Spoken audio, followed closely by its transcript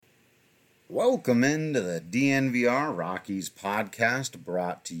Welcome into the DNVR Rockies podcast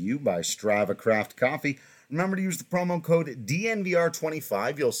brought to you by Strava Craft Coffee. Remember to use the promo code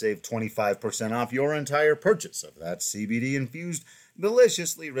DNVR25. You'll save 25% off your entire purchase of that CBD-infused,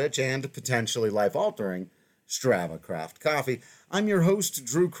 deliciously rich, and potentially life-altering Strava Craft Coffee. I'm your host,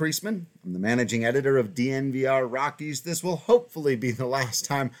 Drew Kreisman. I'm the managing editor of DNVR Rockies. This will hopefully be the last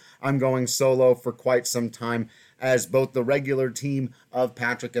time I'm going solo for quite some time, as both the regular team of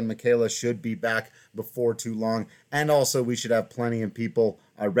Patrick and Michaela should be back before too long. And also we should have plenty of people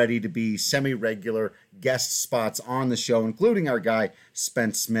ready to be semi-regular guest spots on the show, including our guy,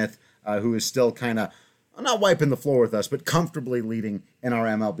 Spence Smith, who is still kind of not wiping the floor with us, but comfortably leading in our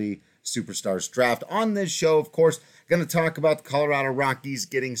MLB Superstars draft. On this show, of course, going to talk about the Colorado Rockies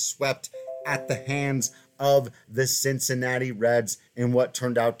getting swept at the hands of the Cincinnati Reds in what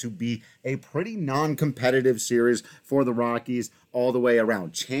turned out to be a pretty non-competitive series for the Rockies all the way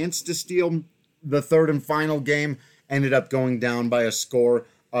around. Chance to steal the third and final game, ended up going down by a score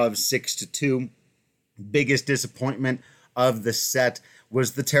of 6-2. Biggest disappointment of the set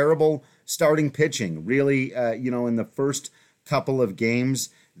was the terrible starting pitching. Really, in the first couple of games,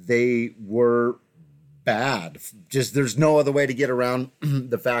 they were bad. Just there's no other way to get around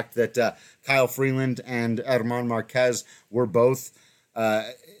the fact that Kyle Freeland and German Marquez were both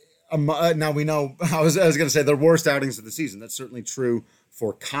now we know I was going to say their worst outings of the season. That's certainly true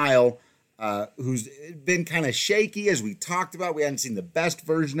for Kyle, who's been kind of shaky, as we talked about. We hadn't seen the best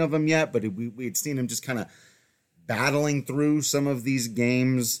version of him yet, but we had seen him just kind of battling through some of these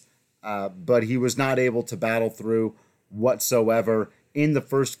games, but he was not able to battle through whatsoever in the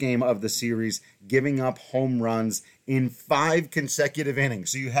first game of the series, giving up home runs in 5 consecutive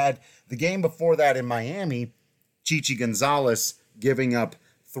innings. So you had the game before that in Miami, Chichi Gonzalez giving up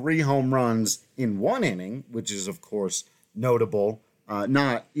 3 home runs in 1 inning, which is, of course, notable.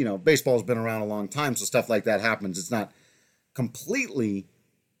 Baseball's been around a long time, so stuff like that happens. It's not completely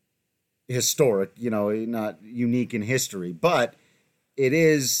historic, not unique in history, but it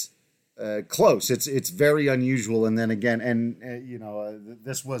is close. It's very unusual. And then again,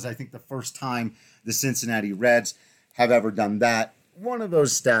 this was, I think, the first time the Cincinnati Reds have ever done that. One of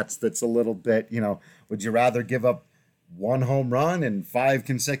those stats that's a little bit, would you rather give up 1 home run in 5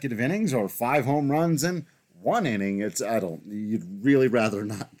 consecutive innings or 5 home runs in 1 inning? You'd really rather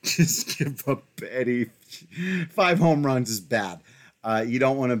not just give up any. 5 home runs is bad. You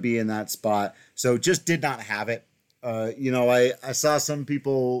don't want to be in that spot. So just did not have it. I saw some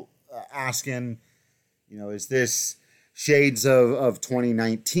people asking, is this shades of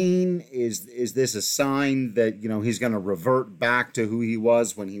 2019? Is this a sign that, he's going to revert back to who he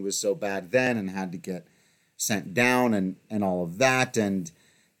was when he was so bad then and had to get sent down and all of that? And,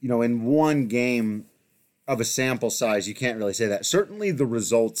 in one game of a sample size, you can't really say that. Certainly the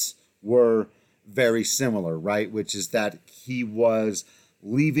results were very similar, right? Which is that he was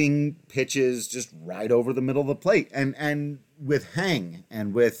leaving pitches just right over the middle of the plate and with hang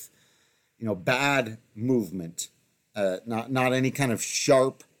and with, bad movement, not any kind of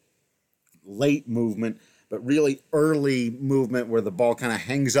sharp late movement, but really early movement where the ball kind of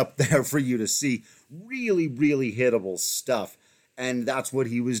hangs up there for you to see. Really, really hittable stuff. And that's what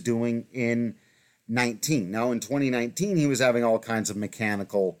he was doing in 19. Now in 2019, he was having all kinds of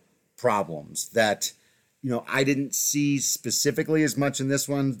mechanical problems that, I didn't see specifically as much in this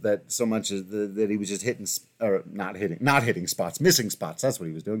one, that so much as that he was just not hitting spots, missing spots. That's what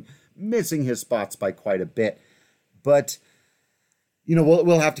he was doing, missing his spots by quite a bit. But,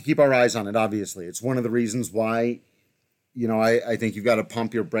 we'll have to keep our eyes on it, obviously. It's one of the reasons why, I think you've got to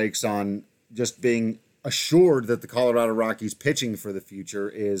pump your brakes on just being assured that the Colorado Rockies pitching for the future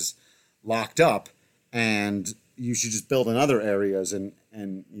is locked up, and you should just build in other areas. And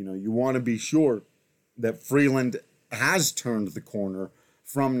you want to be sure that Freeland has turned the corner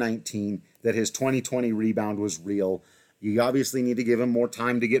from 19, that his 2020 rebound was real. You obviously need to give him more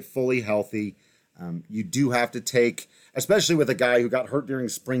time to get fully healthy. You do have to take, especially with a guy who got hurt during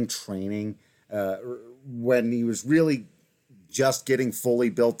spring training, when he was really just getting fully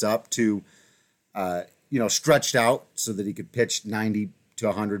built up to, stretched out so that he could pitch 90 to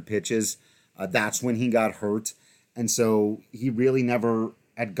 100 pitches. That's when he got hurt. And so he really never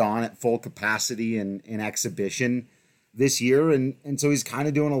had gone at full capacity in exhibition this year. And so he's kind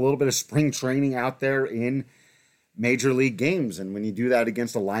of doing a little bit of spring training out there in major league games. And when you do that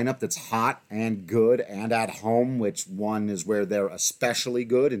against a lineup that's hot and good and at home, which one is where they're especially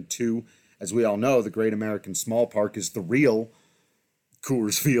good, and 2, as we all know, the Great American Small Park is the real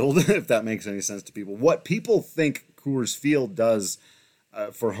Coors Field, if that makes any sense to people. What people think Coors Field does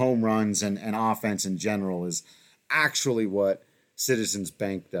for home runs and offense in general is actually what Citizens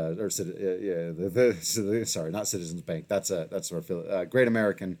Bank does, or yeah, sorry, not Citizens Bank. That's Great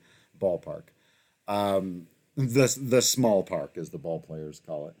American Ballpark. The small park, as the ball players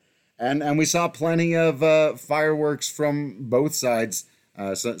call it, and we saw plenty of fireworks from both sides.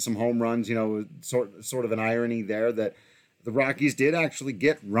 Some home runs, sort of an irony there that the Rockies did actually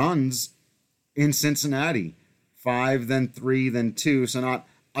get runs in Cincinnati, 5, then 3, then 2. So not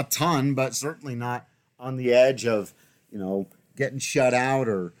a ton, but certainly not on the edge of getting shut out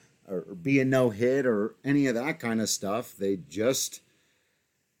or being no hit or any of that kind of stuff. They just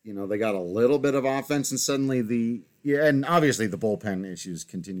they got a little bit of offense, and suddenly and obviously the bullpen issues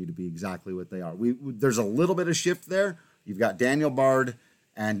continue to be exactly what they are. There's a little bit of shift there. You've got Daniel Bard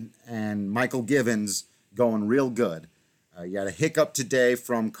and Michael Givens going real good. You had a hiccup today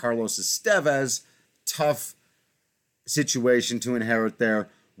from Carlos Estevez. Tough situation to inherit there.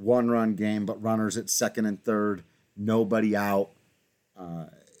 1-run game, but runners at second and third. Nobody out.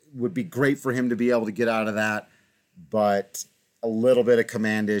 Would be great for him to be able to get out of that, but a little bit of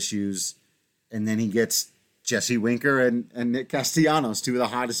command issues. And then he gets Jesse Winker and Nick Castellanos, two of the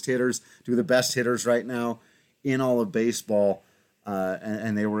hottest hitters, two of the best hitters right now in all of baseball.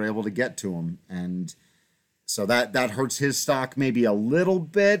 And they were able to get to him. And so that hurts his stock maybe a little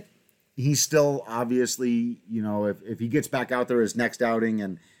bit. He's still obviously, if he gets back out there his next outing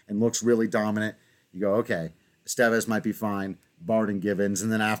and looks really dominant, you go, okay, Estevez might be fine, Bard and Givens.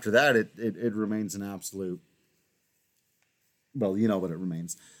 And then after that, it remains an absolute, well, you know what it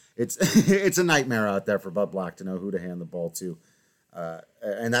remains. It's it's a nightmare out there for Bud Black to know who to hand the ball to.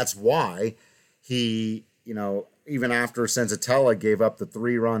 And that's why he, even after Senzatella gave up the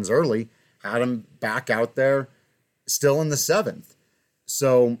 3 runs early, had him back out there still in the 7th.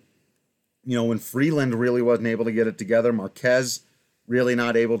 So, when Freeland really wasn't able to get it together, Marquez really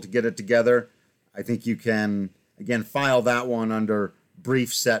not able to get it together, I think you can, again, file that one under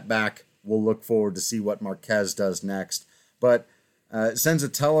brief setback. We'll look forward to see what Marquez does next. But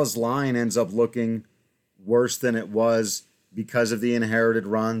Senzatella's line ends up looking worse than it was because of the inherited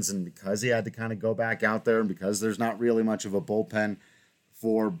runs and because he had to kind of go back out there and because there's not really much of a bullpen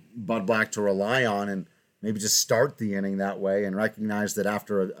for Bud Black to rely on, and maybe just start the inning that way and recognize that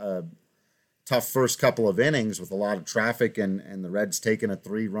after a tough first couple of innings with a lot of traffic and the Reds taking a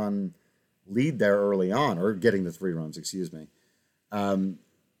 3-run lead there early on, or getting the 3 runs,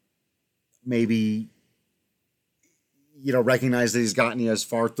 maybe, recognize that he's gotten you as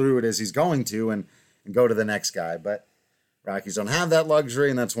far through it as he's going to and go to the next guy. But Rockies don't have that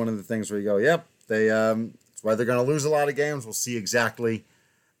luxury, and that's one of the things where you go, yep, that's why they're going to lose a lot of games. We'll see exactly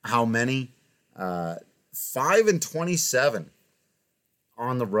how many. 5-27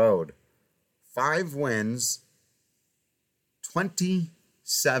 on the road. 5 wins,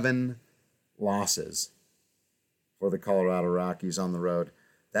 27 losses for the Colorado Rockies on the road.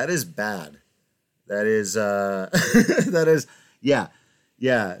 That is bad. That is, yeah.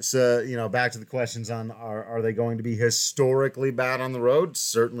 So, back to the questions on are they going to be historically bad on the road?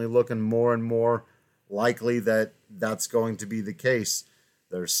 Certainly looking more and more likely that that's going to be the case.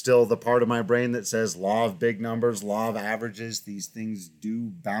 There's still the part of my brain that says law of big numbers, law of averages. These things do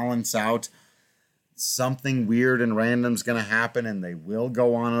balance out. Something weird and random is going to happen, and they will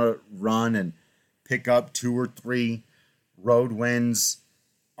go on a run and pick up 2 or 3 road wins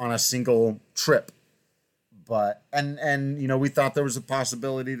on a single trip. But we thought there was a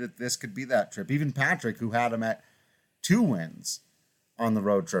possibility that this could be that trip. Even Patrick, who had him at 2 wins on the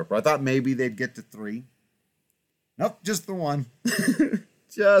road trip, I thought maybe they'd get to 3. Nope, just the 1.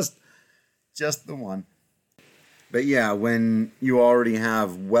 just the 1. But yeah, when you already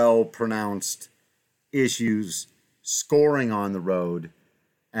have well-pronounced issues scoring on the road,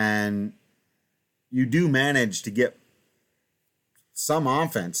 and you do manage to get some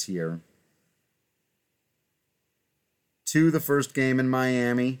offense here, 2 the first game in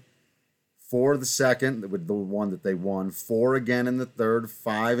Miami, 4 the second, with the one that they won, 4 again in the third,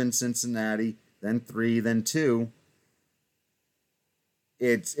 5 in Cincinnati, then 3, then 2.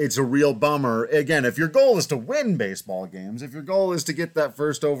 It's a real bummer. Again, if your goal is to win baseball games, if your goal is to get that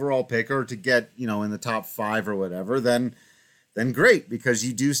first overall pick or to get, in the top 5 or whatever, then great, because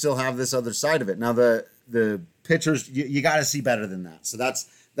you do still have this other side of it. Now, the pitchers, you got to see better than that. So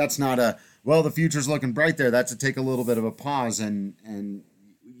that's not the future's looking bright there. That's to take a little bit of a pause, and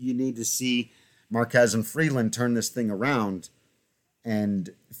you need to see Marquez and Freeland turn this thing around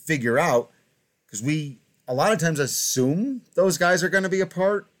and figure out, because we a lot of times assume those guys are going to be a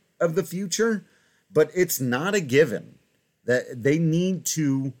part of the future, but it's not a given. That they need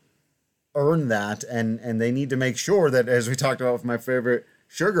to earn that, and they need to make sure that, as we talked about with my favorite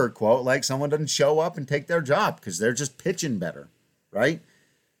Sugar quote, like someone doesn't show up and take their job because they're just pitching better. right?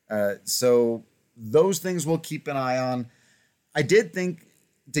 So those things we'll keep an eye on. I did think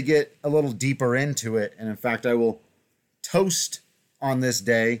to get a little deeper into it, and in fact, I will toast on this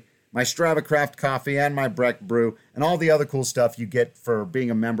day my Strava Craft coffee and my Breck brew and all the other cool stuff you get for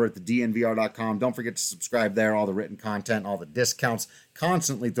being a member at the DNVR.com. Don't forget to subscribe there, all the written content, all the discounts,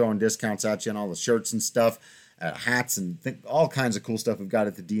 constantly throwing discounts at you and all the shirts and stuff, hats and all kinds of cool stuff we've got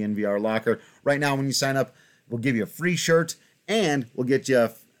at the DNVR locker. Right now, when you sign up, we'll give you a free shirt and we'll get you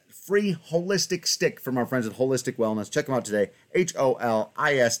a free holistic stick from our friends at Holistic Wellness. Check them out today,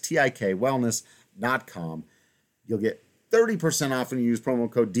 HOLISTIK wellness.com. You'll get 30% off when you use promo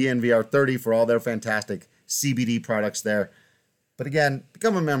code DNVR30 for all their fantastic CBD products there. But again,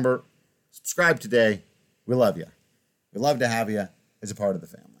 become a member, subscribe today. We love you. We love to have you as a part of the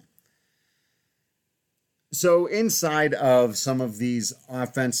family. So inside of some of these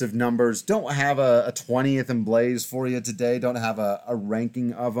offensive numbers, don't have a 20th and blaze for you today. Don't have a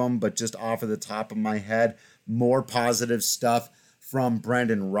ranking of them, but just off of the top of my head, more positive stuff from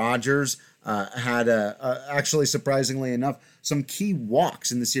Brendan Rodgers. Had actually, surprisingly enough, some key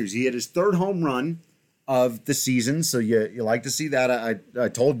walks in the series. He hit his third home run of the season, so you like to see that. I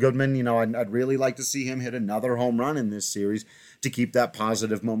told Goodman, I'd really like to see him hit another home run in this series to keep that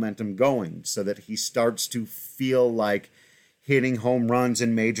positive momentum going so that he starts to feel like hitting home runs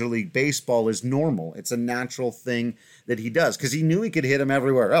in Major League Baseball is normal. It's a natural thing that he does because he knew he could hit them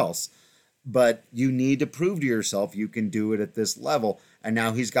everywhere else. But you need to prove to yourself you can do it at this level. And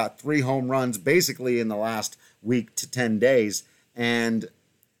now he's got 3 home runs basically in the last week to 10 days. And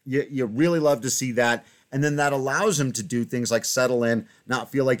you really love to see that. And then that allows him to do things like settle in,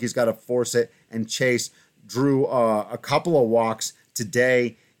 not feel like he's got to force it and chase. Drew a couple of walks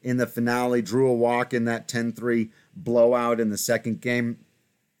today in the finale, drew a walk in that 10-3 blowout in the second game.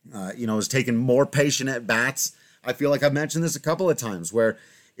 Is taking more patient at bats. I feel like I've mentioned this a couple of times where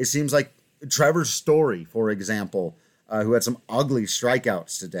it seems like Trevor Story, for example, who had some ugly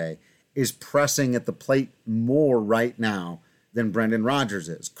strikeouts today, is pressing at the plate more right now than Brendan Rodgers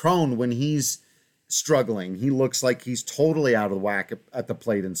is. Cron, when he's struggling, he looks like he's totally out of whack at the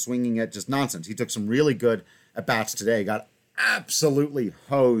plate and swinging at just nonsense. He took some really good at-bats today, got absolutely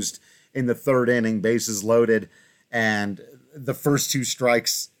hosed in the third inning, bases loaded, and the first 2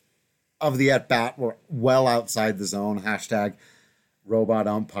 strikes of the at-bat were well outside the zone. Hashtag robot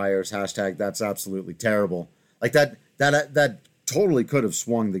umpires, hashtag that's absolutely terrible. Like that totally could have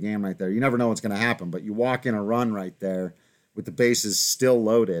swung the game right there. You never know what's going to happen, but you walk in a run right there with the bases still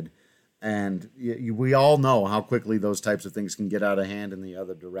loaded, and we all know how quickly those types of things can get out of hand in the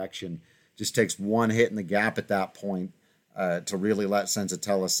other direction. Just takes one hit in the gap at that point to really let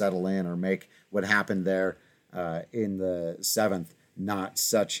Senzatella settle in or make what happened there in the 7th not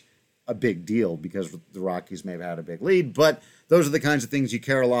such a big deal because the Rockies may have had a big lead, but those are the kinds of things you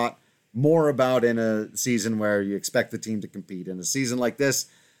care a lot more about in a season where you expect the team to compete. In a season like this,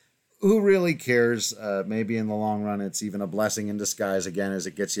 who really cares? Maybe in the long run, it's even a blessing in disguise again as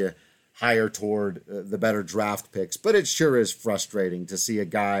it gets you higher toward the better draft picks. But it sure is frustrating to see a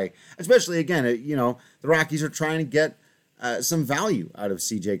guy, especially again, the Rockies are trying to get some value out of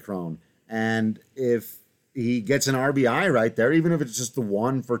CJ Cron. And if he gets an RBI right there, even if it's just the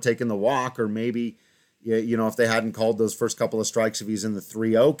one for taking the walk, or maybe, if they hadn't called those first couple of strikes, if he's in the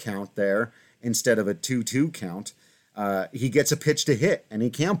 3-0 count there instead of a 2-2 count, he gets a pitch to hit and he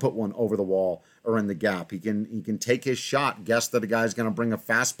can put one over the wall or in the gap. He can take his shot, guess that a guy's going to bring a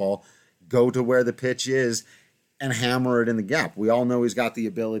fastball, go to where the pitch is, and hammer it in the gap. We all know he's got the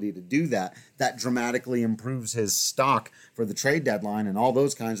ability to do that. That dramatically improves his stock for the trade deadline and all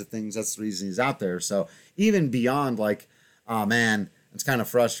those kinds of things. That's the reason he's out there. So even beyond like, oh man, it's kind of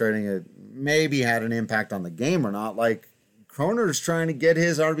frustrating. It maybe had an impact on the game or not. Like Croner's trying to get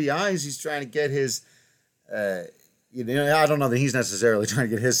his RBIs. He's trying to get his, I don't know that he's necessarily trying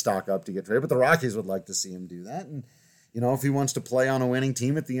to get his stock up to get traded, but the Rockies would like to see him do that. And, if he wants to play on a winning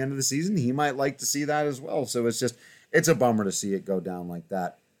team at the end of the season, he might like to see that as well. So it's a bummer to see it go down like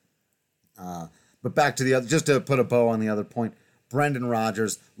that. But back to the other, just to put a bow on the other point, Brendan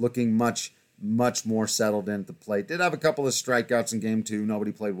Rodgers looking much, much more settled in at the plate. Did have a couple of strikeouts in game 2.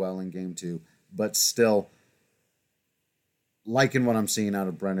 Nobody played well in game 2, but still liking what I'm seeing out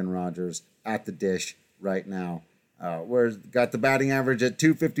of Brendan Rodgers at the dish right now. Where got the batting average at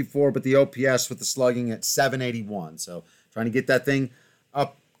 254, but the OPS with the slugging at 781. So trying to get that thing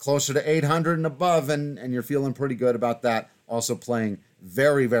up closer to 800 and above, and you're feeling pretty good about that. Also playing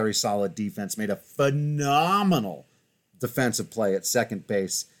very, very solid defense. Made a phenomenal defensive play at second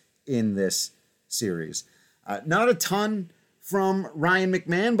base in this series. Not a ton from Ryan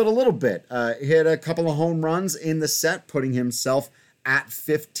McMahon, but a little bit. Hit a couple of home runs in the set, putting himself at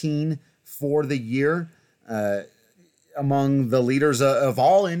 15 for the year. Among the leaders of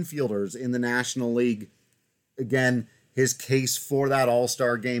all infielders in the National League. Again, his case for that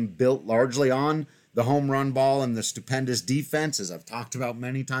All-Star game built largely on the home run ball and the stupendous defense, as I've talked about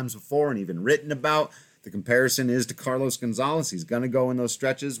many times before and even written about. The comparison is to Carlos Gonzalez. He's going to go in those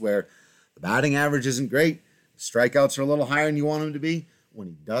stretches where the batting average isn't great, strikeouts are a little higher than you want him to be. When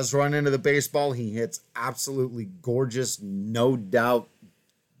he does run into the baseball, he hits absolutely gorgeous, no doubt,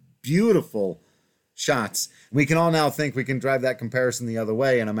 beautiful shots. We can all now think we can drive that comparison the other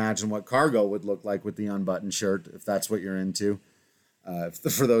way and imagine what Cargo would look like with the unbuttoned shirt, if that's what you're into.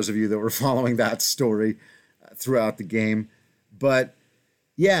 For those of you that were following that story throughout the game. But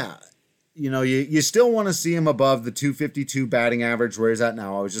yeah, you still want to see him above the 252 batting average where he's at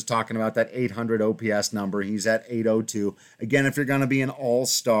now. I was just talking about that 800 OPS number. He's at 802. Again, if you're going to be an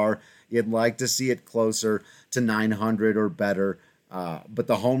all-star, you'd like to see it closer to 900 or better. But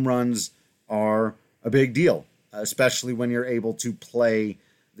the home runs are a big deal, especially when you're able to play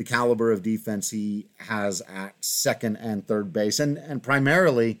the caliber of defense he has at second and third base, and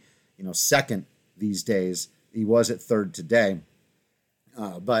primarily, second these days. He was at third today,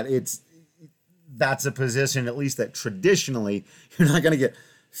 but that's a position at least that traditionally you're not going to get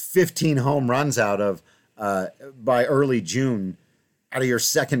 15 home runs out of by early June out of your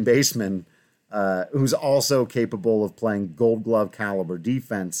second baseman, who's also capable of playing Gold Glove caliber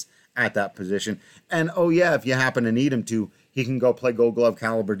defense at that position. And if you happen to need him to, he can go play Gold Glove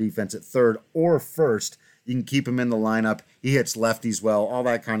caliber defense at third or first. You can keep him in the lineup. He hits lefties well, all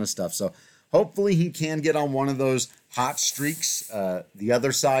that kind of stuff. So hopefully he can get on one of those hot streaks, the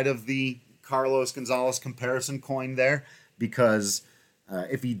other side of the Carlos Gonzalez comparison coin there, because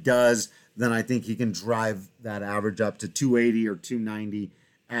if he does, then I think he can drive that average up to 280 or 290,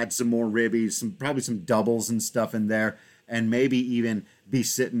 add some more ribbies, probably some doubles and stuff in there, and maybe even be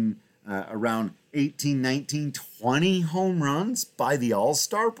sitting around 18, 19, 20 home runs by the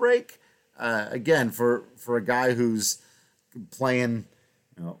All-Star break. Again, for a guy who's playing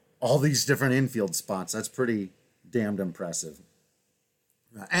all these different infield spots, that's pretty damned impressive.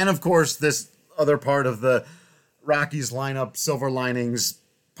 And of course, this other part of the Rockies lineup, Silver Linings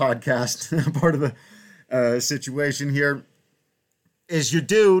podcast, part of the situation here, is your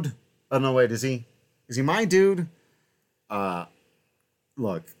dude. Oh, no, wait, is he my dude?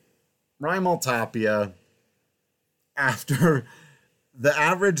 Look, Raimel Tapia, after the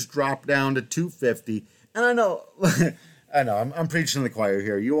average dropped down to 250, and I know, I'm preaching to the choir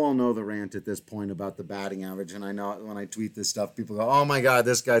here. You all know the rant at this point about the batting average, and I know when I tweet this stuff, people go, oh my God,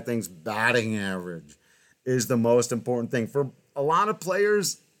 this guy thinks batting average is the most important thing. For a lot of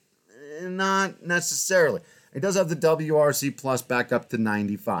players, not necessarily. It does have the WRC plus back up to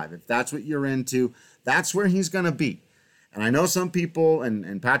 95. If that's what you're into, that's where he's going to be. And I know some people,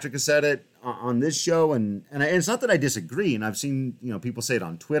 and Patrick has said it on this show, and it's not that I disagree, and I've seen people say it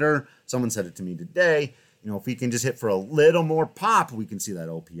on Twitter. Someone said it to me today. If he can just hit for a little more pop, we can see that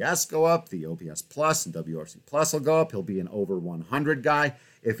OPS go up. The OPS plus and WRC plus will go up. He'll be an over 100 guy.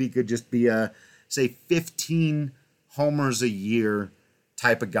 If he could just be a, say, 15 homers a year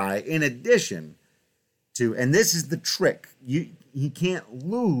type of guy, in addition to, and this is the trick, he can't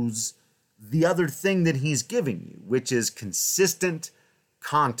lose the other thing that he's giving you, which is consistent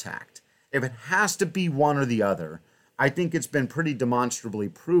contact. If it has to be one or the other, I think it's been pretty demonstrably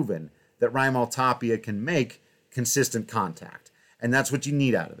proven that Raimel Tapia can make consistent contact. And that's what you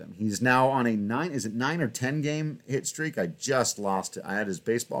need out of him. He's now on a 9 or 10 game hit streak? I just lost it. I had his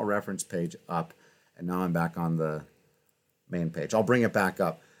baseball reference page up, and now I'm back on the main page. I'll bring it back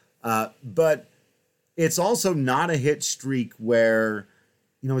up. But it's also not a hit streak where,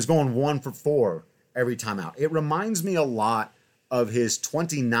 he's going 1 for 4 every time out. It reminds me a lot of his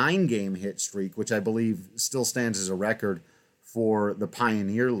 29 game hit streak, which I believe still stands as a record for the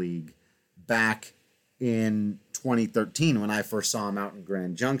Pioneer League back in 2013 when I first saw him out in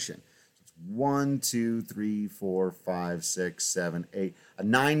Grand Junction. It's 1, 2, 3, 4, 5, 6, 7, 8, a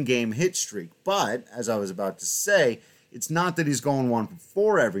 9-game hit streak. But as I was about to say, it's not that he's going 1 for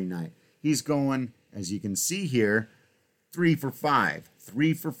 4 every night. He's going, as you can see here, 3 for 5,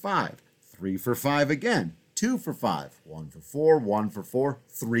 3 for 5, 3 for 5 again, 2 for 5, 1 for 4, 1 for 4,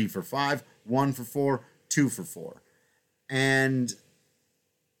 3 for 5, 1 for 4, 2 for 4. And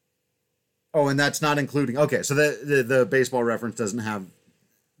that's not including, okay, so the baseball reference doesn't have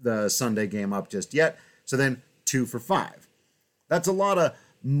the Sunday game up just yet. So then 2 for 5. That's a lot of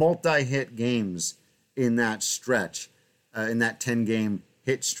multi-hit games in that stretch, in that 10-game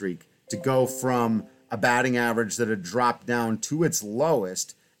hit streak, to go from a batting average that had dropped down to its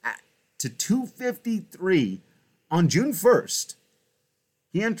lowest to 253 on June 1st.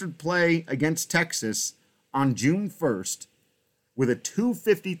 He entered play against Texas on June 1st with a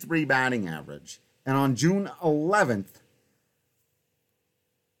 253 batting average. And on June 11th,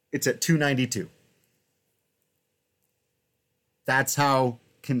 it's at 292. That's how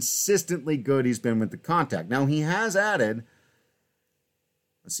consistently good he's been with the contact. Now, he has added,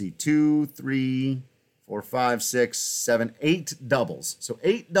 2, 3, 4, 5, 6, 7, 8 doubles. So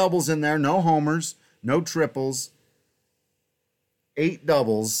 8 doubles in there, no homers, no triples. 8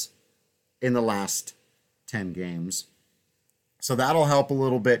 doubles in the last 10 games. So that'll help a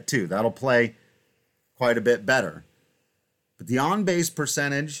little bit too. That'll play quite a bit better. But the on-base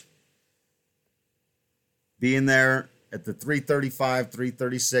percentage being there at the 335,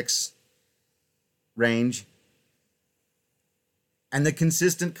 336 range, and the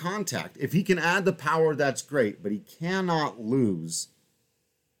consistent contact. If he can add the power, that's great, but he cannot lose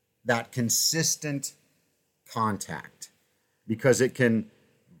that consistent contact because it can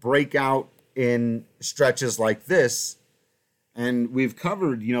break out in stretches like this. And we've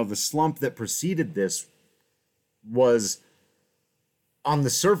covered, the slump that preceded this was on the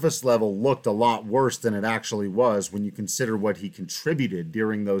surface level looked a lot worse than it actually was when you consider what he contributed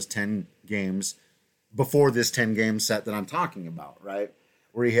during those 10 games before this 10 game set that I'm talking about, right?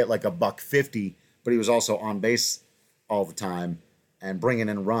 Where he hit like a $150, but he was also on base all the time and bringing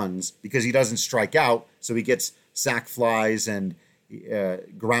in runs because he doesn't strike out. So he gets sac flies and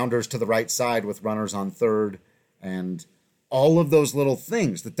grounders to the right side with runners on third and all of those little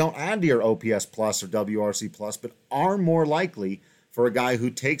things that don't add to your OPS plus or WRC plus, but are more likely for a guy who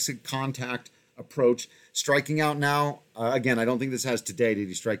takes a contact approach. Striking out now, again, I don't think this has today. Did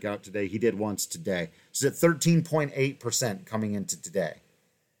he strike out today? He did once today. So at 13.8% coming into today.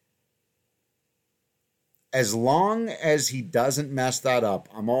 As long as he doesn't mess that up,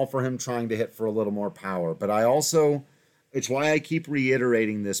 I'm all for him trying to hit for a little more power. But it's why I keep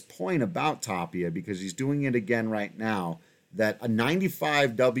reiterating this point about Tapia, because he's doing it again right now, that a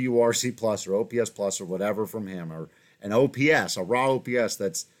 95 WRC plus or OPS plus or whatever from him, or an OPS, a raw OPS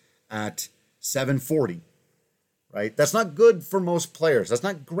that's at 740, right? That's not good for most players. That's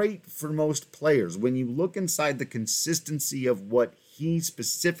not great for most players. When you look inside the consistency of what he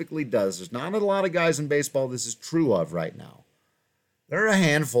specifically does, there's not a lot of guys in baseball this is true of right now. There are a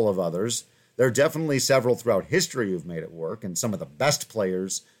handful of others. There are definitely several throughout history who've made it work, and some of the best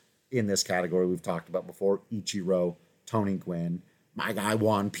players in this category we've talked about before: Ichiro, Tony Gwynn, my guy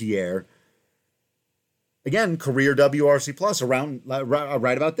Juan Pierre. Again, career WRC plus around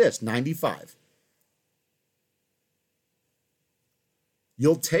right about this, 95.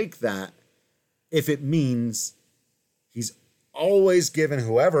 You'll take that if it means he's always given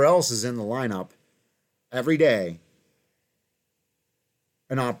whoever else is in the lineup every day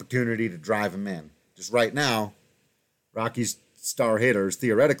an opportunity to drive him in. Just right now, Rockies star hitters,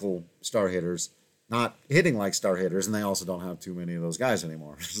 theoretical star hitters, not hitting like star hitters, and they also don't have too many of those guys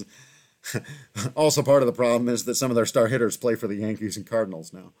anymore. Also, part of the problem is that some of their star hitters play for the Yankees and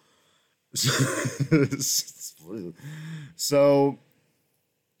Cardinals now. So,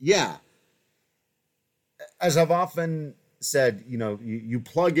 yeah. As I've often said, you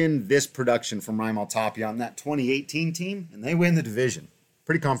plug in this production from Raimel Tapia on that 2018 team, and they win the division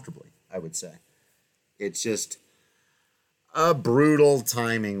pretty comfortably, I would say. It's just a brutal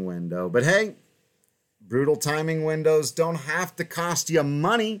timing window. But hey, brutal timing windows don't have to cost you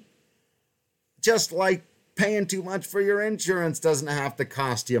money. Just like paying too much for your insurance doesn't have to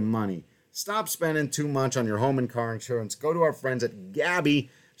cost you money. Stop spending too much on your home and car insurance. Go to our friends at Gabi.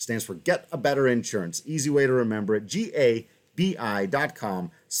 Stands for Get a Better Insurance. Easy way to remember it.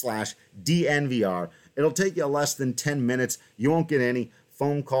 GABI.com/DNVR. It'll take you less than 10 minutes. You won't get any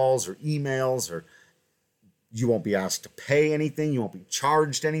phone calls or emails, or you won't be asked to pay anything. You won't be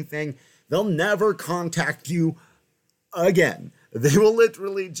charged anything. They'll never contact you again. They will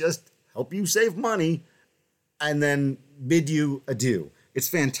literally just help you save money and then bid you adieu. It's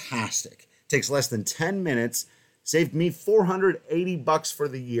fantastic. Takes less than 10 minutes. Saved me $480 for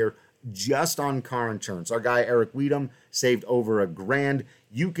the year just on car insurance. Our guy Eric Weedham saved over $1,000.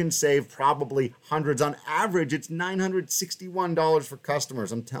 You can save probably hundreds. On average, it's $961 for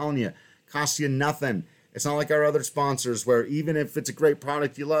customers. I'm telling you, costs you nothing. It's not like our other sponsors where even if it's a great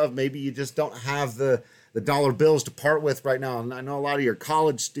product you love, maybe you just don't have the dollar bills to part with right now. And I know a lot of your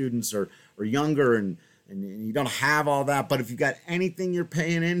college students are younger and you don't have all that. But if you got anything you're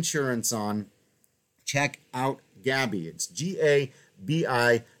paying insurance on, check out Gabi. It's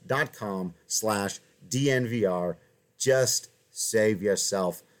GABI.com/DNVR. Just save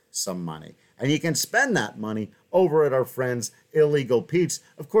yourself some money. And you can spend that money over at our friends Illegal Pete's.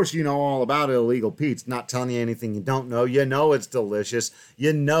 Of course, you know all about Illegal Pete's. Not telling you anything you don't know. You know it's delicious.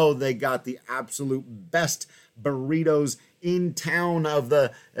 You know they got the absolute best burritos in town of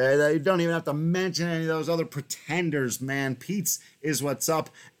the, you don't even have to mention any of those other pretenders, man. Pete's is what's up.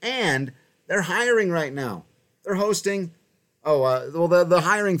 And they're hiring right now. They're hosting, the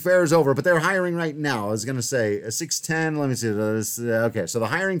hiring fair is over, but they're hiring right now. I was going to say, 610, let me see. Okay, so the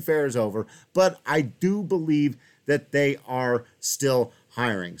hiring fair is over, but I do believe that they are still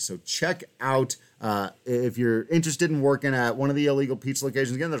hiring. So check out, if you're interested in working at one of the Illegal Pete's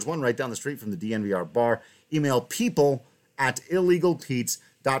locations. Again, there's one right down the street from the DNVR bar. Email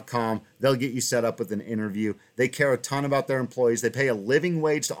people@illegalpete's.com. They'll get you set up with an interview. They care a ton about their employees. They pay a living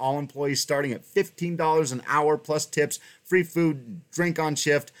wage to all employees starting at $15 an hour plus tips, free food, drink on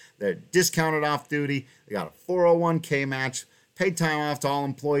shift. They're discounted off duty. They got a 401k match, paid time off to all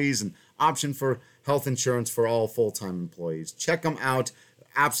employees, and option for health insurance for all full-time employees. Check them out.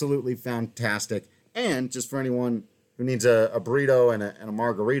 Absolutely fantastic. And just for anyone who needs a burrito and a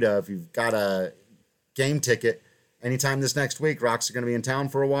margarita, if you've got a game ticket anytime this next week, Rocks are going to be in town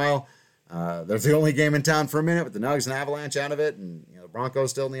for a while. They're the only game in town for a minute with the Nugs and Avalanche out of it, and the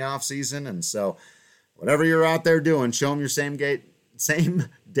Broncos still in the off season. And so whatever you're out there doing, show them your same day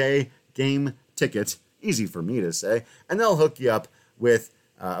game ticket. Easy for me to say. And they'll hook you up with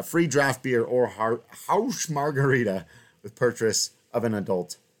a free draft beer or house margarita with purchase of an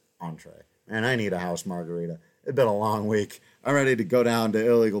adult entree. Man, I need a house margarita. It's been a long week. I'm ready to go down to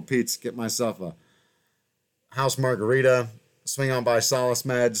Illegal Pete's, get myself a house margarita, swing on by Solace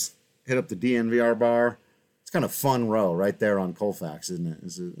Meds, hit up the DNVR bar. It's kind of fun row right there on Colfax, isn't it?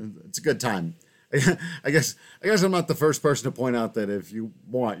 It's a good time. I guess I'm not the first person to point out that if you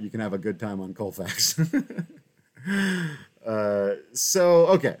want, you can have a good time on Colfax.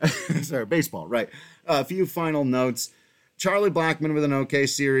 Okay. Sorry, baseball, right. A few final notes. Charlie Blackmon with an okay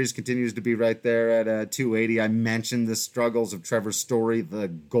series continues to be right there at 280. I mentioned the struggles of Trevor Story, the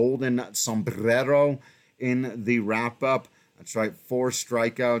golden sombrero in the wrap-up. That's right, 4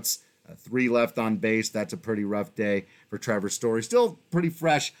 strikeouts, 3 left on base. That's a pretty rough day for Trevor Story. Still pretty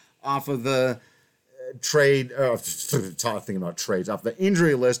fresh off of the trade, thinking about trades, off the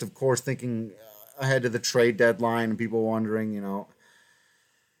injury list, of course, thinking ahead to the trade deadline, and people wondering,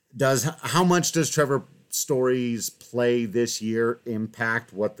 how much does Trevor Story's play this year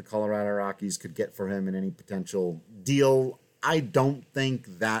impact what the Colorado Rockies could get for him in any potential deal? I don't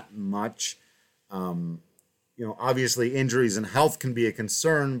think that much. Obviously injuries and health can be a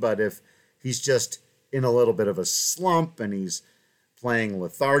concern, but if he's just in a little bit of a slump and he's playing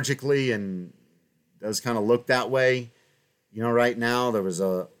lethargically and does kind of look that way, right now there was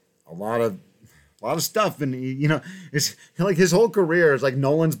a lot of stuff, and it's like his whole career is like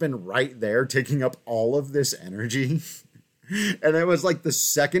Nolan's been right there taking up all of this energy. And it was like the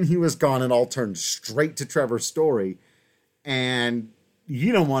second he was gone, it all turned straight to Trevor Story, and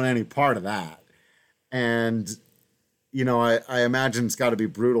you don't want any part of that. And, I imagine it's got to be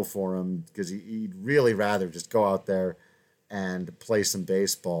brutal for him because he'd really rather just go out there and play some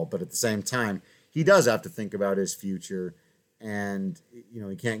baseball. But at the same time, he does have to think about his future. And,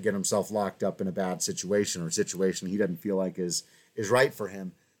 he can't get himself locked up in a bad situation or a situation he doesn't feel like is right for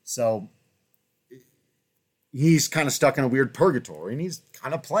him. So he's kind of stuck in a weird purgatory, and he's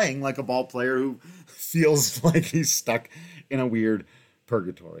kind of playing like a ball player who feels like he's stuck in a weird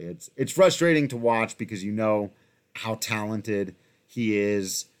purgatory. It's frustrating to watch because how talented he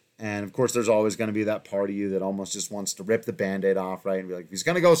is. And of course, there's always going to be that part of you that almost just wants to rip the Band-Aid off, right? And be like, if he's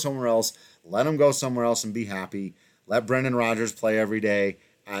going to go somewhere else, let him go somewhere else and be happy. Let Brendan Rodgers play every day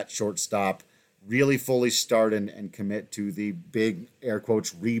at shortstop. Really fully start and commit to the big, air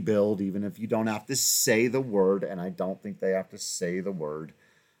quotes, rebuild, even if you don't have to say the word. And I don't think they have to say the word.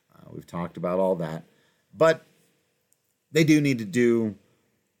 We've talked about all that. But they do need to do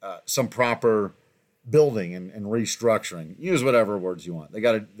some proper building and restructuring. Use whatever words you want. They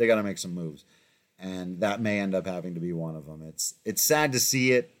got to make some moves, and that may end up having to be one of them. It's sad to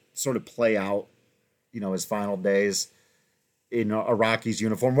see it sort of play out, his final days in a Rockies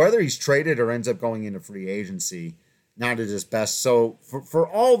uniform, whether he's traded or ends up going into free agency, not at his best. So for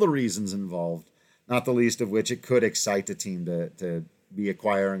all the reasons involved, not the least of which it could excite a team to be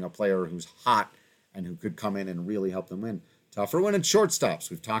acquiring a player who's hot and who could come in and really help them win. Tougher winning shortstops.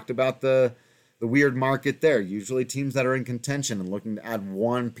 We've talked about the weird market there. Usually teams that are in contention and looking to add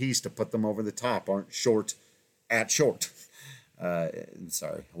one piece to put them over the top aren't short at short.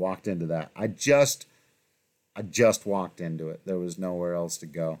 Sorry, I walked into that. I just walked into it. There was nowhere else to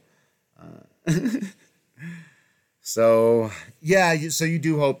go. So yeah, so you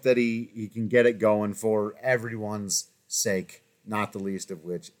do hope that he can get it going for everyone's sake, not the least of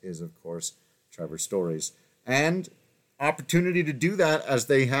which is, of course, Trevor Story's. And opportunity to do that as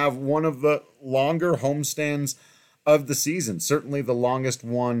they have one of the longer homestands of the season. Certainly the longest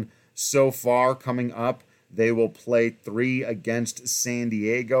one so far coming up. They will play 3 against San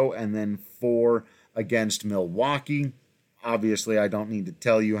Diego and then 4 against Milwaukee. Obviously, I don't need to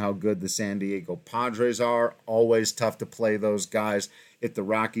tell you how good the San Diego Padres are. Always tough to play those guys. If the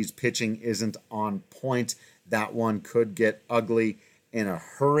Rockies' pitching isn't on point, that one could get ugly in a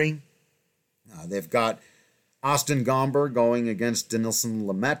hurry. They've got Austin Gomber going against Dinelson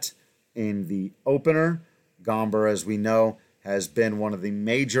Lamet in the opener. Gomber, as we know, has been one of the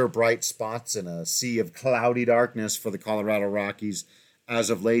major bright spots in a sea of cloudy darkness for the Colorado Rockies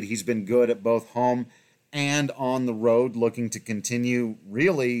as of late. He's been good at both home and on the road, looking to continue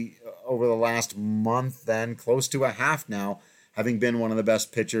really over the last month, then close to a half now, having been one of the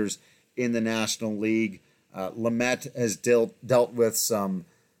best pitchers in the National League. Lamet has dealt with some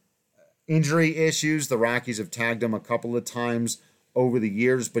injury issues. The Rockies have tagged him a couple of times over the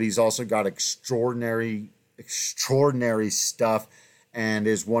years, but he's also got extraordinary stuff and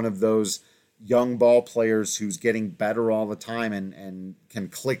is one of those young ball players who's getting better all the time and can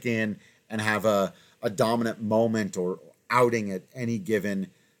click in and have a dominant moment or outing at any given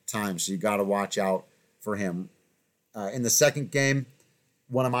time. So you got to watch out for him. In the second game,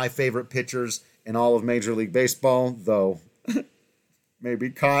 one of my favorite pitchers in all of Major League Baseball, though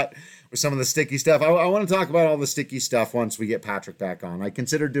maybe caught with some of the sticky stuff. I want to talk about all the sticky stuff once we get Patrick back on. I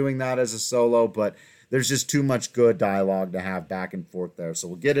consider doing that as a solo, but there's just too much good dialogue to have back and forth there. So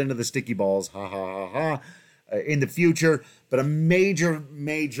we'll get into the sticky balls, in the future. But a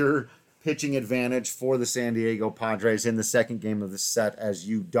major pitching advantage for the San Diego Padres in the second game of the set, as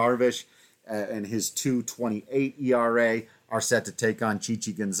Yu Darvish and his 2.28 ERA are set to take on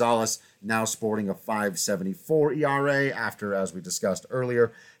Chichi Gonzalez, now sporting a 5.74 ERA after, as we discussed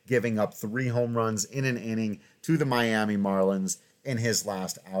earlier, giving up 3 home runs in an inning to the Miami Marlins in his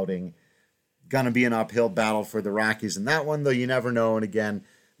last outing. Gonna be an uphill battle for the Rockies in that one, though you never know. And again,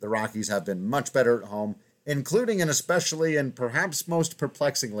 the Rockies have been much better at home, including and especially and perhaps most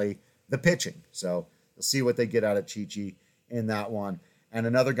perplexingly, the pitching. So we'll see what they get out of Chichi in that one. And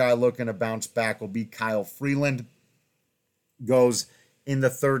another guy looking to bounce back will be Kyle Freeland. Goes in the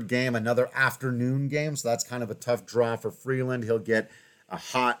third game, another afternoon game. So that's kind of a tough draw for Freeland. He'll get a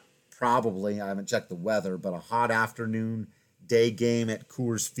hot, probably, I haven't checked the weather, but a hot afternoon day game at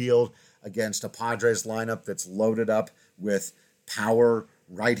Coors Field against a Padres lineup that's loaded up with power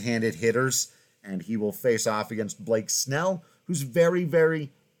right-handed hitters. And he will face off against Blake Snell, who's very,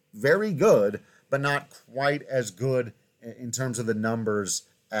 very, very good, but not quite as good in terms of the numbers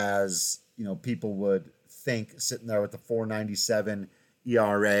as, people would think, sitting there with the 4.97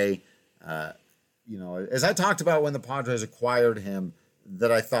 ERA. As I talked about when the Padres acquired him,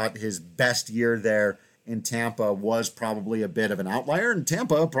 that I thought his best year there in Tampa was probably a bit of an outlier, and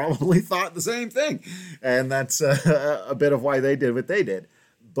Tampa probably thought the same thing. And that's a bit of why they did what they did.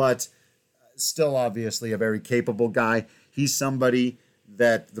 But still, obviously, a very capable guy. He's somebody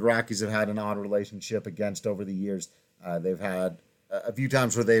that the Rockies have had an odd relationship against over the years. They've had a few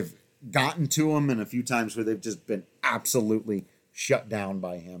times where they've gotten to him and a few times where they've just been absolutely shut down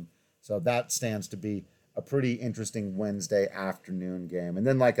by him. So that stands to be a pretty interesting Wednesday afternoon game. And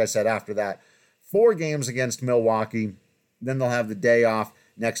then, like I said, after that, 4 games against Milwaukee. Then they'll have the day off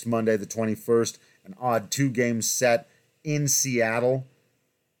next Monday, the 21st, an odd 2-game set in Seattle.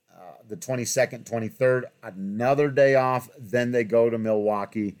 The 22nd, 23rd, another day off. Then they go to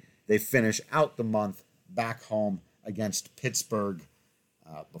Milwaukee. They finish out the month back home against Pittsburgh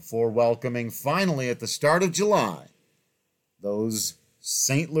before welcoming finally at the start of July those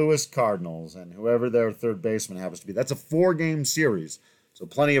St. Louis Cardinals and whoever their third baseman happens to be. That's a 4-game series, so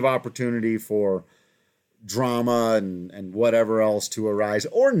plenty of opportunity for drama and whatever else to arise,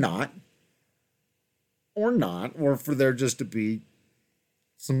 or not, or for there just to be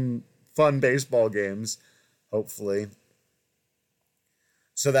some fun baseball games, hopefully.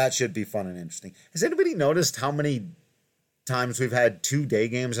 So that should be fun and interesting. Has anybody noticed how many times we've had 2 day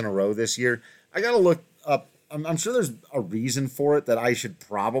games in a row this year? I got to look up. I'm sure there's a reason for it that I should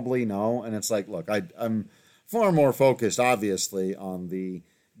probably know. And it's like, look, I'm far more focused, obviously, on the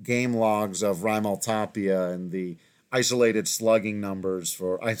game logs of Raimel Tapia and the isolated slugging numbers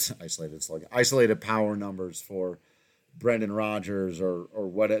for isolated power numbers for Brendan Rodgers or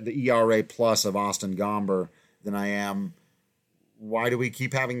what the ERA plus of Austin Gomber than I am. Why do we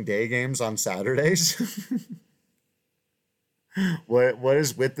keep having day games on Saturdays? What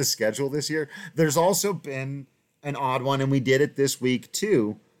is with the schedule this year? There's also been an odd one, and we did it this week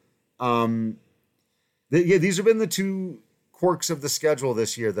too. These have been the two quirks of the schedule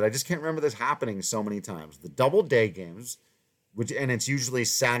this year that I just can't remember this happening so many times. The double day games, and it's usually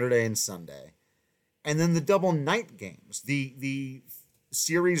Saturday and Sunday, and then the double night games. The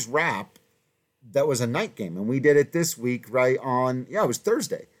series wrap that was a night game, and we did it this week right on. Yeah, it was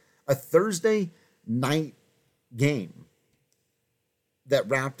Thursday, a Thursday night game that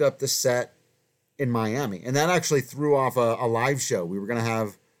wrapped up the set in Miami, and that actually threw off a live show. We were going to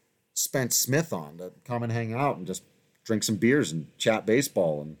have Spence Smith on to come and hang out and just drink some beers and chat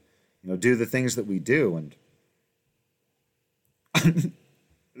baseball and do the things that we do. And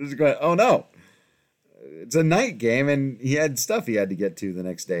just going, oh no, it's a night game, and he had stuff he had to get to the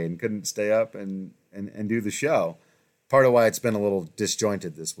next day and couldn't stay up and do the show. Part of why it's been a little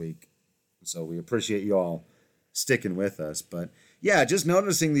disjointed this week. So we appreciate you all sticking with us. But yeah, just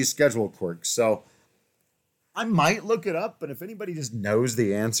noticing these schedule quirks. So I might look it up, but if anybody just knows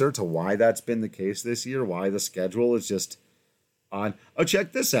the answer to why that's been the case this year, why the schedule is just on. Oh,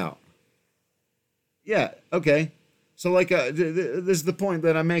 check this out. Yeah, okay. So this is the point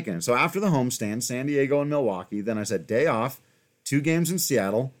that I'm making. So after the homestand, San Diego and Milwaukee, then I said day off, 2 games in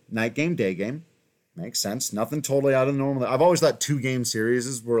Seattle, night game, day game. Makes sense. Nothing totally out of the normal. I've always thought 2-game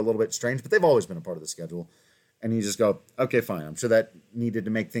series were a little bit strange, but they've always been a part of the schedule. And you just go, okay, fine. I'm sure that needed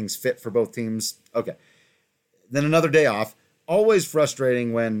to make things fit for both teams. Okay. Then another day off. Always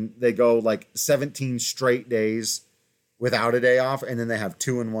frustrating when they go like 17 straight days without a day off, and then they have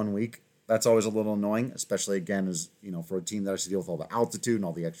 2 in 1 week. That's always a little annoying, especially, again, as for a team that has to deal with all the altitude and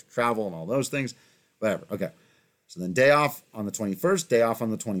all the extra travel and all those things. Whatever. Okay. So then day off on the 21st, day off on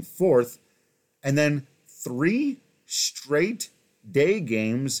the 24th, and then 3 straight day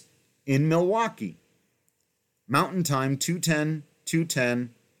games in Milwaukee. Mountain Time, 2:10, 2:10,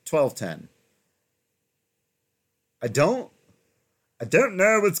 12:10. I don't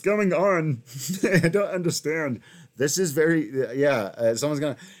know what's going on. I don't understand. This is very, someone's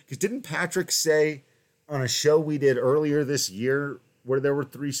going to, because didn't Patrick say on a show we did earlier this year where there were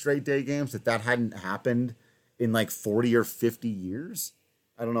 3 straight day games that hadn't happened in like 40 or 50 years?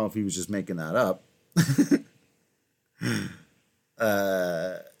 I don't know if he was just making that up.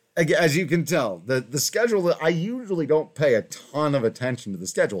 As you can tell, the schedule, I usually don't pay a ton of attention to the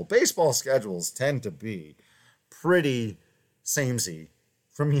schedule. Baseball schedules tend to be pretty samey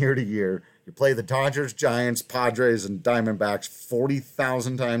from year to year. You play the Dodgers, Giants, Padres, and Diamondbacks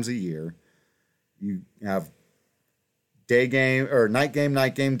 40,000 times a year. You have day game or night game,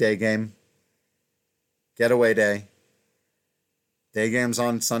 day game, getaway day. Day games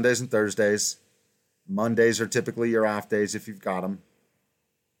on Sundays and Thursdays. Mondays are typically your off days if you've got them.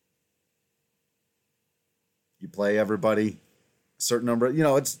 You play everybody a certain number.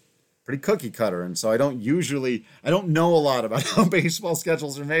 It's pretty cookie cutter. And so I don't know a lot about how baseball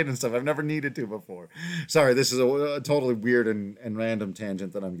schedules are made and stuff. I've never needed to before. Sorry, this is a totally weird and random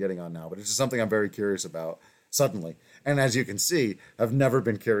tangent that I'm getting on now, but it's just something I'm very curious about suddenly. And as you can see, I've never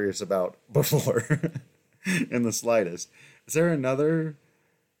been curious about before in the slightest. Is there another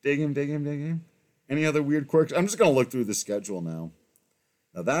day game? Any other weird quirks? I'm just going to look through the schedule now.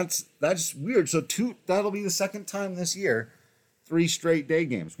 Now that's weird. So that'll be the second time this year, 3 straight day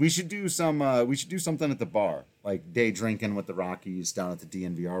games. We should do something at the bar, like day drinking with the Rockies down at the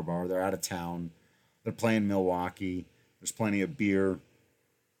DNVR bar. They're out of town. They're playing Milwaukee. There's plenty of beer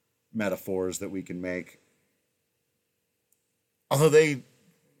metaphors that we can make. Although they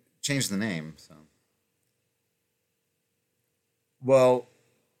changed the name, so. Well,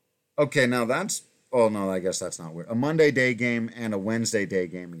 okay, now that's. Oh, no, I guess that's not weird. A Monday day game and a Wednesday day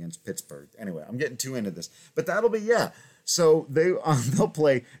game against Pittsburgh. Anyway, I'm getting too into this. But that'll be, So they'll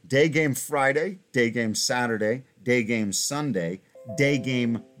play day game Friday, day game Saturday, day game Sunday, day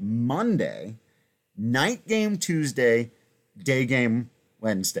game Monday, night game Tuesday, day game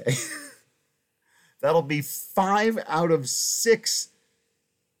Wednesday. That'll be 5 out of 6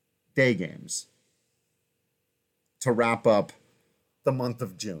 day games to wrap up the month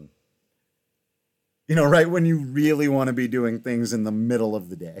of June. Right when you really want to be doing things in the middle of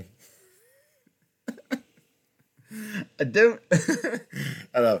the day. I don't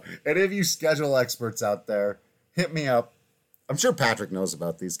know. Any of you schedule experts out there, hit me up. I'm sure Patrick knows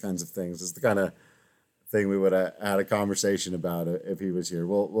about these kinds of things. It's the kind of thing we would have had a conversation about it if he was here.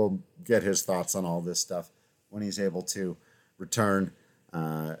 We'll get his thoughts on all this stuff when he's able to return.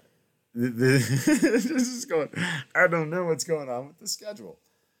 This is going. I don't know what's going on with the schedule.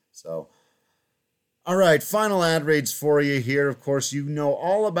 So All right, final ad reads for you here. Of course, you know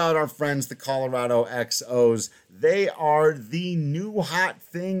all about our friends, the Colorado XOs. They are the new hot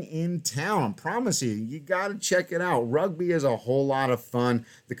thing in town. I promise you got to check it out. Rugby is a whole lot of fun.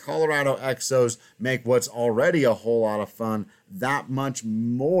 The Colorado XOs make what's already a whole lot of fun that much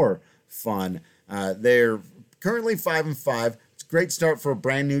more fun. They're currently 5-5. Great start for a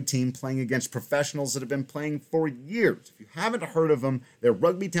brand new team playing against professionals that have been playing for years. If you haven't heard of them, they're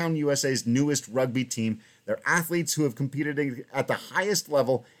Rugby Town USA's newest rugby team. They're athletes who have competed at the highest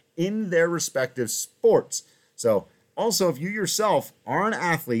level in their respective sports. So also, if you yourself are an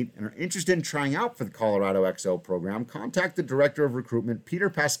athlete and are interested in trying out for the Colorado XO program, contact the Director of Recruitment, Peter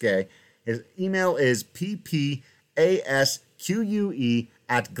Pasquet. His email is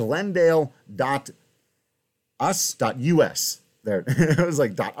ppasque@glendale.us.us. There, it was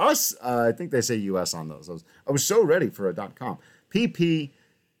like .us. I think they say US on those. I was so ready for a .com.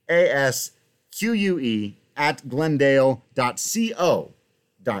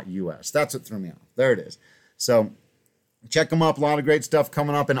 ppasque@glendale.co.us. That's what threw me off. There it is. So check them up. A lot of great stuff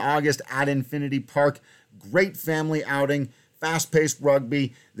coming up in August at Infinity Park. Great family outing. Fast-paced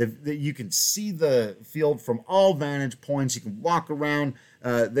rugby. You can see the field from all vantage points. You can walk around.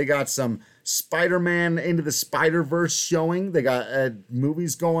 They got some Spider-Man Into the Spider-Verse showing. They got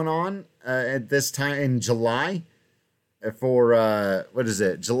movies going on at this time in July for,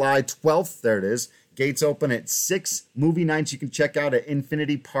 July 12th. There it is. Gates open at 6. Movie nights you can check out at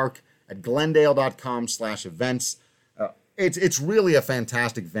Infinity Park at glendale.com/events. It's really a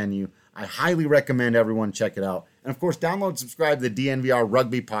fantastic venue. I highly recommend everyone check it out. And of course, download and subscribe to the DNVR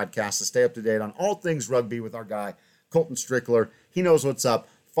Rugby Podcast to stay up to date on all things rugby with our guy, Colton Strickler. He knows what's up.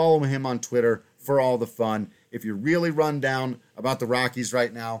 Follow him on Twitter for all the fun. If you're really run down about the Rockies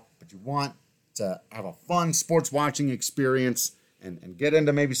right now, but you want to have a fun sports watching experience and get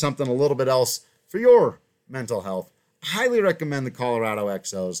into maybe something a little bit else for your mental health, I highly recommend the Colorado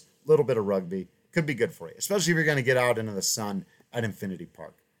XOs. A little bit of rugby could be good for you, especially if you're going to get out into the sun at Infinity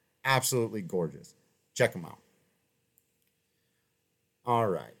Park. Absolutely gorgeous. Check them out. All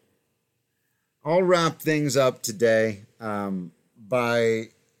right. I'll wrap things up today by...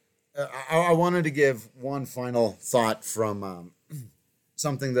 I wanted to give one final thought from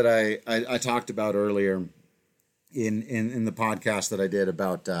something that I talked about earlier in the podcast that I did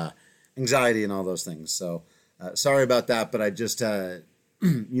about anxiety and all those things. So sorry about that, but I just,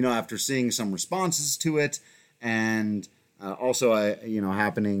 after seeing some responses to it and also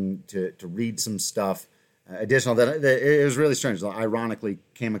happening to read some stuff additional that it was really strange. Ironically,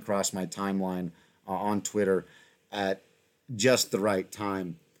 came across my timeline on Twitter at just the right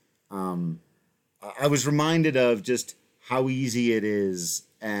time. I was reminded of just how easy it is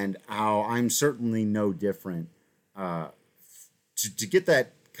and how I'm certainly no different to get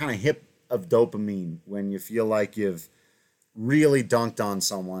that kind of hit of dopamine when you feel like you've really dunked on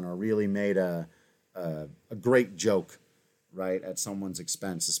someone or really made a great joke, right, at someone's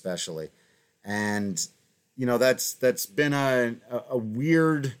expense especially. And, that's been a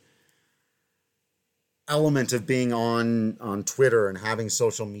weird element of being on Twitter and having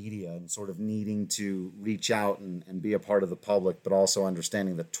social media and sort of needing to reach out and be a part of the public, but also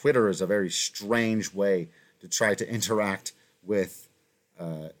understanding that Twitter is a very strange way to try to interact with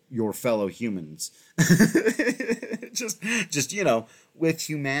your fellow humans. just with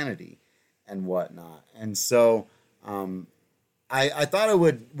humanity and whatnot. And so I thought I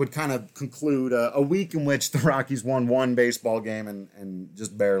would kind of conclude a week in which the Rockies won one baseball game and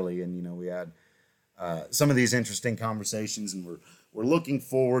just barely. And, we had some of these interesting conversations, and we're looking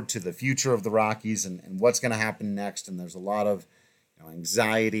forward to the future of the Rockies and what's going to happen next. And there's a lot of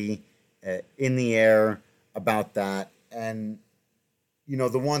anxiety in the air about that. And,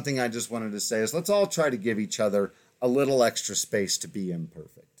 the one thing I just wanted to say is let's all try to give each other a little extra space to be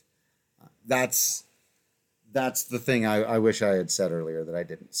imperfect. That's the thing I wish I had said earlier that I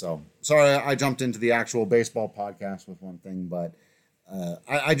didn't. So sorry I jumped into the actual baseball podcast with one thing, but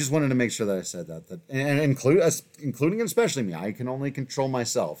I just wanted to make sure that I said that and including and especially me. I can only control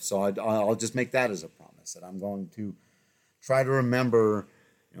myself, so I'll just make that as a promise that I'm going to try to remember.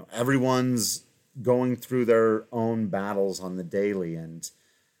 Everyone's going through their own battles on the daily, and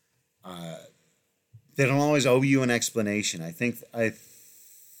they don't always owe you an explanation. I think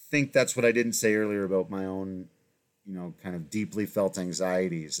that's what I didn't say earlier about my own, kind of deeply felt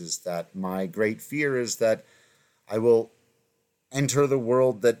anxieties, is that my great fear is that I will enter the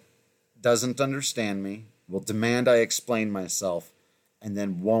world that doesn't understand me, will demand I explain myself, and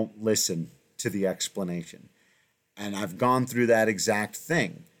then won't listen to the explanation. And I've gone through that exact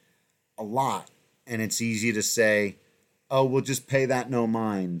thing a lot. And it's easy to say, oh, we'll just pay that no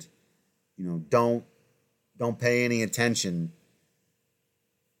mind. Don't don't pay any attention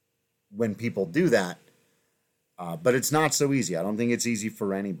when people do that. But it's not so easy. I don't think it's easy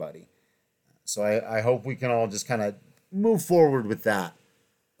for anybody. So I hope we can all just kind of move forward with that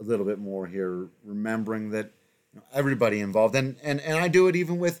a little bit more here, remembering that everybody involved, and I do it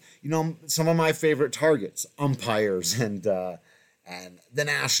even with some of my favorite targets, umpires and the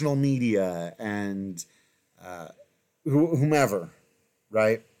national media and whomever,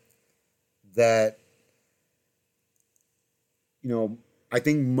 right? That I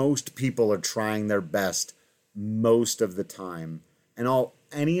think most people are trying their best most of the time, and all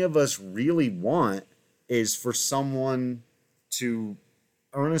any of us really want is for someone to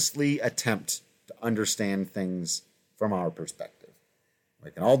earnestly attempt to understand things from our perspective.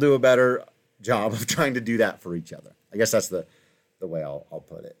 We can all do a better job of trying to do that for each other. I guess that's the way I'll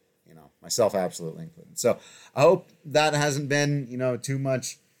put it. Myself absolutely included. So I hope that hasn't been too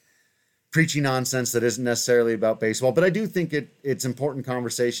much preachy nonsense that isn't necessarily about baseball. But I do think it's important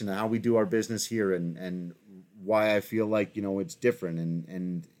conversation on how we do our business here and why I feel like it's different.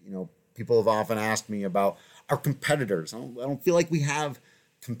 And people have often asked me about our competitors. I don't feel like we have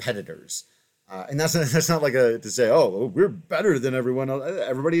competitors. And that's not like to say, oh, we're better than everyone else.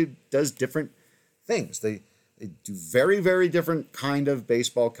 Everybody does different things. They do very, very different kind of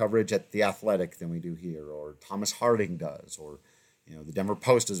baseball coverage at The Athletic than we do here, or Thomas Harding does, or the Denver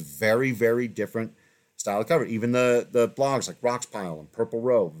Post does very, very different style of coverage. Even the blogs like Roxpile and Purple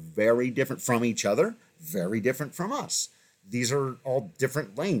Row, very different from each other, very different from us. These are all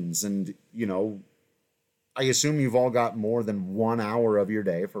different lanes, and I assume you've all got more than 1 hour of your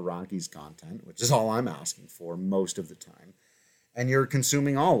day for Rockies content, which is all I'm asking for most of the time. And you're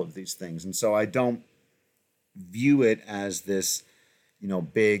consuming all of these things. And so I don't view it as this,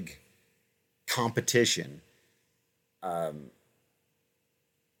 big competition. But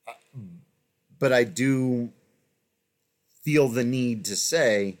I do feel the need to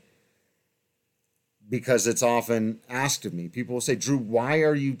say, because it's often asked of me, people will say, Drew, why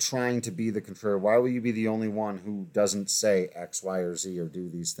are you trying to be the contrarian? Why will you be the only one who doesn't say X, Y, or Z or do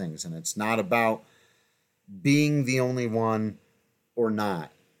these things? And it's not about being the only one or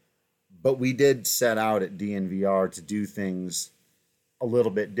not. But we did set out at DNVR to do things a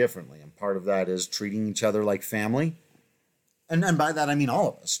little bit differently. And part of that is treating each other like family. And by that, I mean all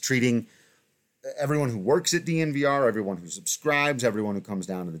of us. Treating everyone who works at DNVR, everyone who subscribes, everyone who comes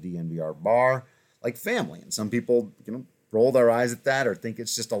down to the DNVR bar, like family. And some people, roll their eyes at that or think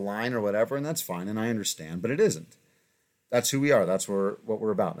it's just a line or whatever, and that's fine, and I understand, but it isn't. That's who we are. That's what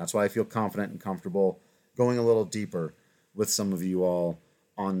we're about. That's why I feel confident and comfortable going a little deeper with some of you all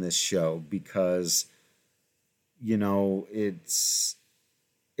on this show, because,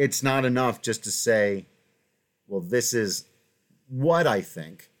 it's not enough just to say, well, this is what I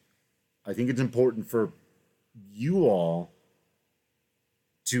think. I think it's important for you all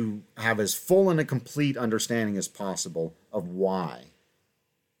to have as full and a complete understanding as possible of why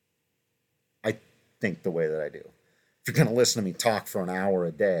I think the way that I do. If you're going to listen to me talk for an hour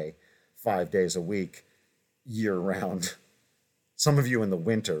a day, 5 days a week, year round, some of you in the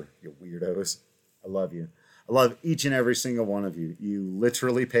winter, you weirdos, I love you. I love each and every single one of you. You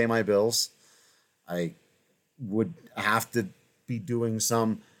literally pay my bills. I would have to be doing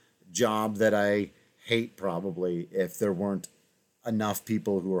some job that I hate probably if there weren't enough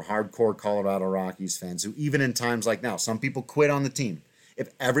people who are hardcore Colorado Rockies fans who, even in times like now, some people quit on the team. If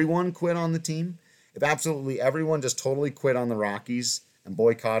everyone quit on the team, if absolutely everyone just totally quit on the Rockies and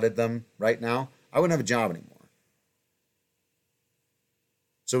boycotted them right now, I wouldn't have a job anymore.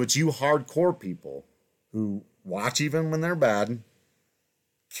 So it's you hardcore people who watch even when they're bad,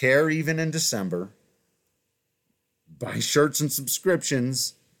 care even in December, buy shirts and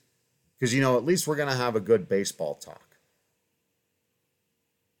subscriptions, because, at least we're going to have a good baseball talk.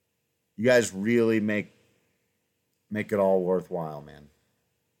 You guys really make it all worthwhile, man.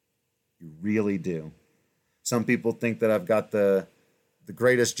 You really do. Some people think that I've got the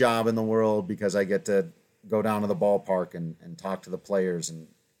greatest job in the world because I get to go down to the ballpark and talk to the players and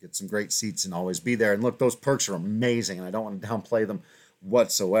get some great seats and always be there. And look, those perks are amazing, and I don't want to downplay them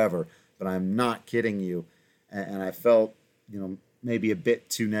whatsoever, but I'm not kidding you. And I felt, maybe a bit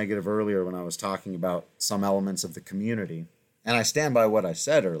too negative earlier when I was talking about some elements of the community. And I stand by what I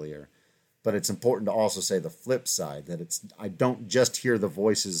said earlier. But it's important to also say the flip side, that I don't just hear the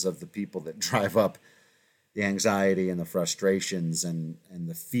voices of the people that drive up the anxiety and the frustrations and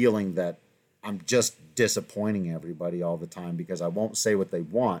the feeling that I'm just disappointing everybody all the time because I won't say what they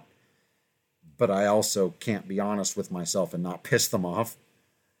want, but I also can't be honest with myself and not piss them off.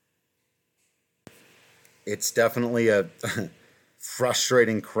 It's definitely a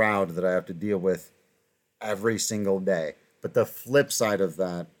frustrating crowd that I have to deal with every single day. But the flip side of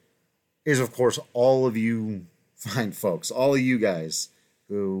that is, of course, all of you fine folks, all of you guys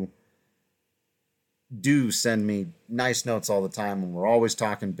who do send me nice notes all the time, and we're always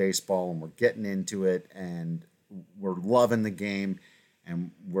talking baseball and we're getting into it and we're loving the game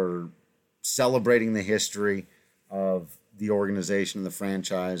and we're celebrating the history of the organization and the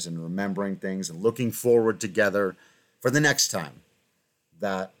franchise and remembering things and looking forward together for the next time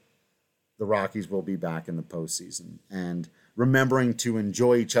that the Rockies will be back in the postseason, and remembering to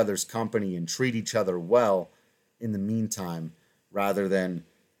enjoy each other's company and treat each other well in the meantime, rather than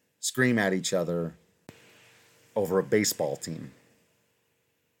scream at each other over a baseball team.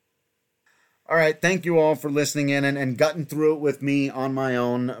 All right, thank you all for listening in and gutting through it with me on my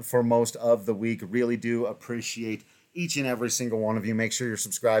own for most of the week. Really do appreciate each and every single one of you. Make sure you're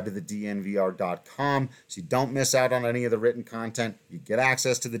subscribed to the DNVR.com so you don't miss out on any of the written content. You get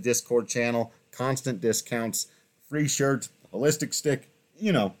access to the Discord channel, constant discounts, free shirts, holistic stick,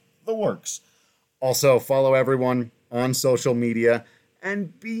 the works. Also, follow everyone on social media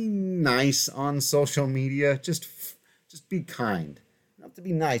and be nice on social media. Just be kind. You don't have to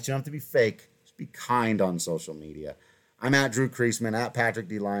be nice. You don't have to be fake. Just be kind on social media. I'm at Drew Creasman, at Patrick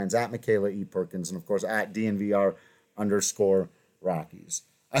D. Lyons, at Michaela E. Perkins, and of course at DNVR_Rockies.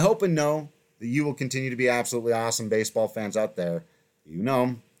 I hope and know that you will continue to be absolutely awesome baseball fans out there. You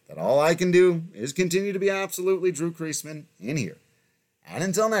know that all I can do is continue to be absolutely Drew Creasman in here. And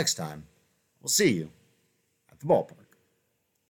until next time, we'll see you at the ballpark.